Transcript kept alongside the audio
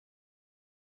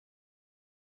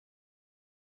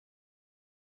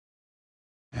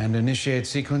And initiate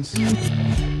sequence.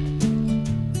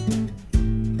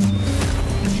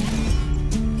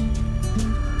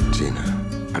 Gina,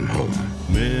 I'm home.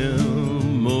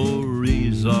 Memories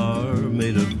are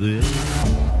made of this.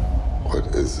 What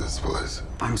is this place?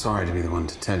 I'm sorry to be the one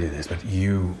to tell you this, but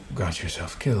you got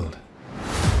yourself killed.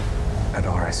 At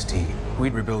RST,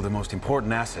 we'd rebuild the most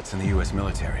important assets in the U.S.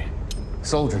 military.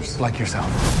 Soldiers like yourself.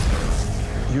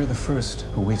 You're the first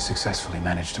who we've successfully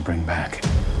managed to bring back,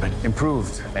 but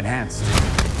improved, enhanced.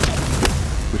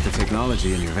 With the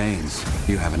technology in your veins,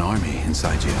 you have an army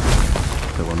inside you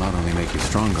that will not only make you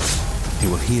stronger, it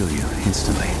will heal you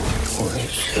instantly. Holy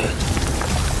shit.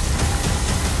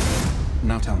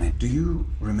 Now tell me, do you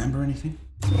remember anything?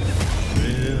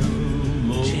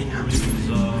 Gina.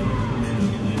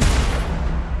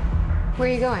 Where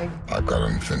are you going? I've got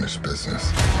unfinished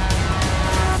business.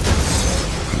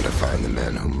 I'm gonna find the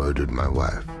man who murdered my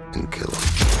wife and kill him.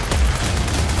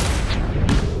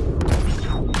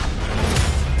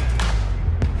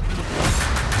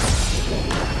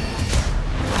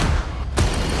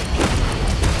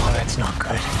 Oh, that's not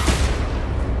good.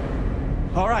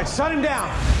 All right, shut him down.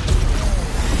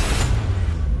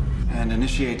 And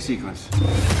initiate sequence.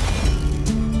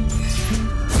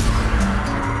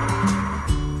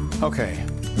 Okay,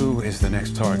 who is the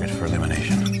next target for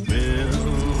elimination?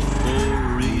 Memories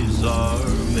are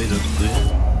made of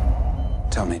this.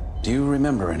 Tell me, do you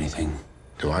remember anything?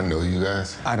 Do I know you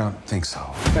guys? I don't think so.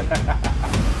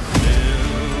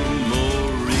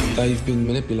 They've been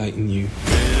manipulating you.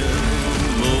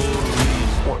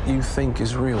 What you think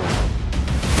is real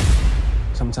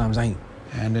sometimes ain't.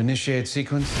 And initiate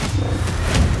sequence.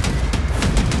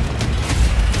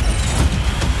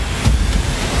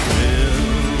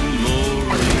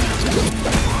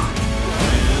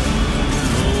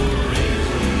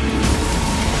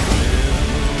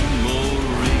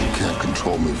 You can't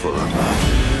control me forever.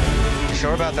 You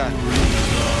sure about that?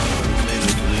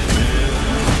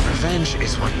 Revenge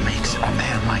is what makes a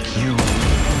man like you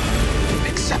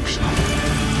exceptional.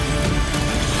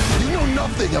 You know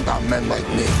nothing about men like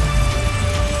me.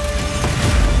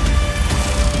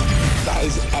 That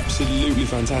is absolutely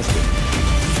fantastic.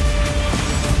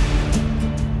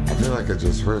 I feel like I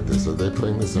just heard this. Are they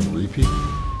playing this on repeat?